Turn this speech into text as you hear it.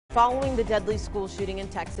Following the deadly school shooting in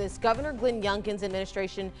Texas, Governor Youngkin's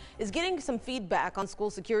administration is getting some feedback on school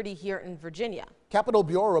security here in Virginia. Capitol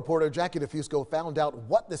Bureau reporter Jackie DeFusco found out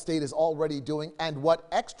what the state is already doing and what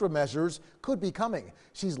extra measures could be coming.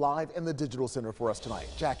 She's live in the Digital Center for us tonight.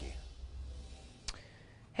 Jackie.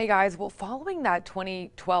 Hey guys, well, following that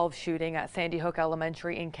 2012 shooting at Sandy Hook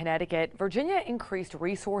Elementary in Connecticut, Virginia increased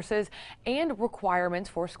resources and requirements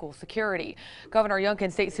for school security. Governor Youngkin,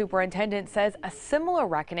 state superintendent, says a similar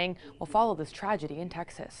reckoning will follow this tragedy in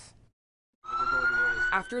Texas.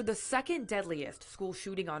 After the second deadliest school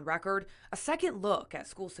shooting on record, a second look at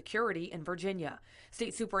school security in Virginia.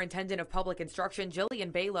 State Superintendent of Public Instruction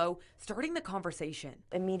Jillian Balow starting the conversation.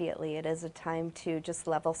 Immediately, it is a time to just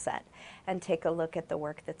level set and take a look at the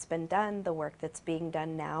work that's been done, the work that's being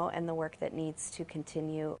done now, and the work that needs to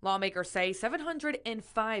continue. Lawmakers say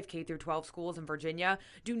 705 K-12 schools in Virginia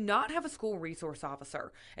do not have a school resource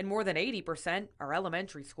officer, and more than 80% are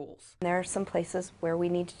elementary schools. There are some places where we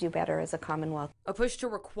need to do better as a Commonwealth. A push to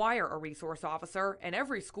require a resource officer in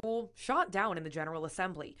every school shot down in the General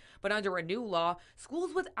Assembly. But under a new law,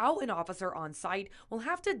 schools without an officer on site will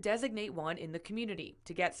have to designate one in the community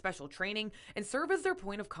to get special training and serve as their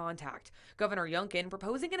point of contact. Governor Youngkin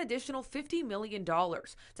proposing an additional $50 million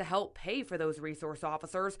to help pay for those resource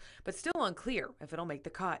officers, but still unclear if it'll make the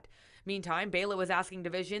cut. Meantime, Balow is asking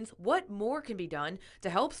divisions what more can be done to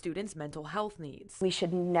help students' mental health needs. We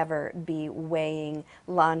should never be weighing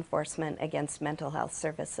law enforcement against mental health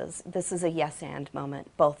services. This is a yes and moment.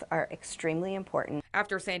 Both are extremely important.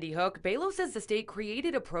 After Sandy Hook, Balow says the state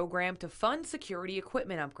created a program to fund security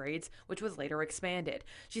equipment upgrades, which was later expanded.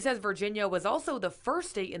 She says Virginia was also the first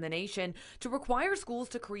state in the nation to require schools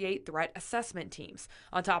to create threat assessment teams.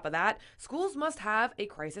 On top of that, schools must have a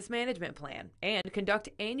crisis management plan and conduct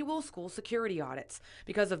annual school security audits.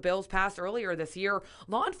 Because of bills passed earlier this year,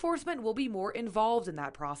 law enforcement will be more involved in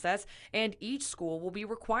that process, and each school will be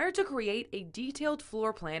required to create a detailed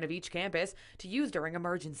floor plan of each campus to use during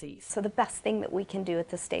emergencies. So the best thing that we can do at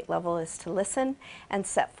the state level is to listen and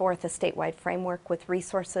set forth a statewide framework with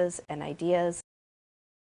resources and ideas.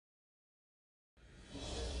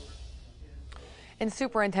 And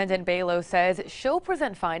Superintendent Balow says she'll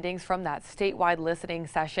present findings from that statewide listening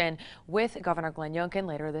session with Governor Youngkin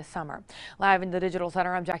later this summer. Live in the Digital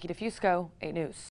Center, I'm Jackie DeFusco, 8 News.